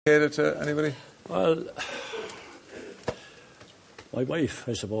dedicated to anybody? Well, my wife,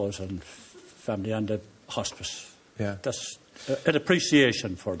 I suppose, and family and the hospice. Yeah. That's an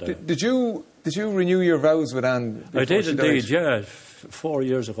appreciation for the... Did you renew your vows with Anne? I did indeed, yeah, 4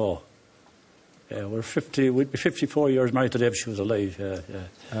 years ago. Yeah, we'd be 54 years married today if she was alive, yeah.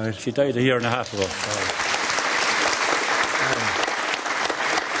 Right. She died a year and a half ago.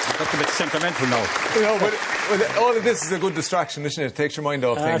 That's a bit sentimental now. You know, but all of this is a good distraction, isn't it? It takes your mind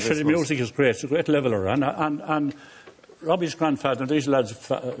off things. Actually, the music is great. It's a great leveller. And Robbie's grandfather, these lads,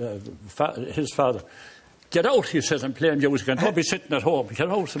 his father, get out, he says, and play music. And Robbie's sitting at home. Get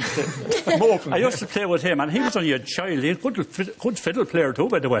out and play. I used to play with him, and he was only a child. He's a good fiddle player too,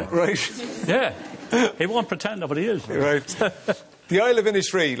 by the way. Right. Yeah. He won't pretend that, but he is. Right. The Isle of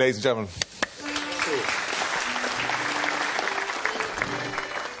Innisfree, ladies and gentlemen.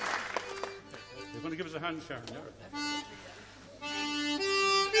 You're going to give us a hand, Sharon, yeah?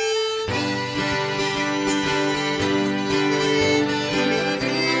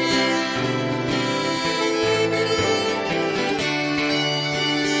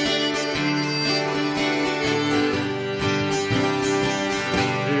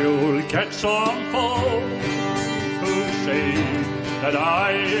 Get some folks who say that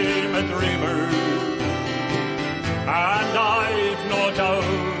I'm a dreamer, and I've no doubt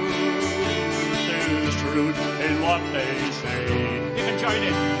there's truth in what they say. You can join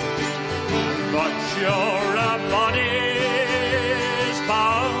in. But sure, a body's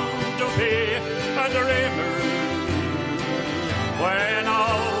bound to be a dreamer when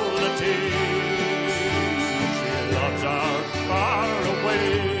all the things she loves are far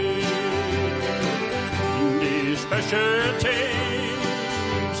away. Special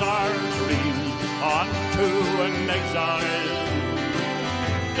things are dreams unto an exile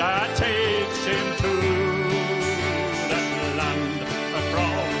that takes him to that land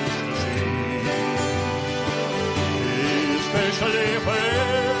across the sea. Especially when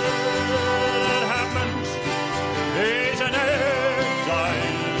it happens, he's an exile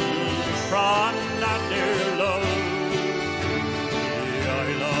from that dear love. The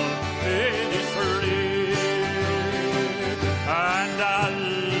Isle of Innisfree. And as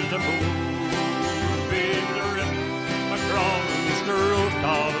the moonbeams rip across the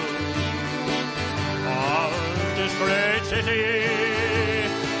rooftops of this great city,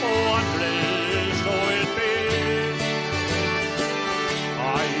 wondrous though it be, I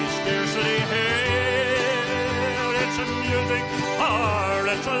scarcely hear its music or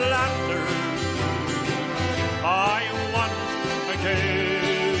its laughter. I once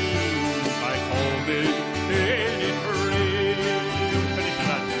again back home in Innisfree.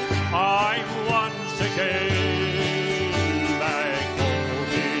 I once again back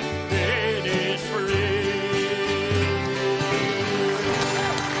home in Innisfree.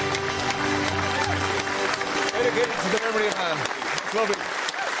 Dedicated to the memory of Anne. Lovely.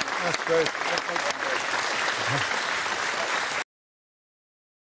 That's great.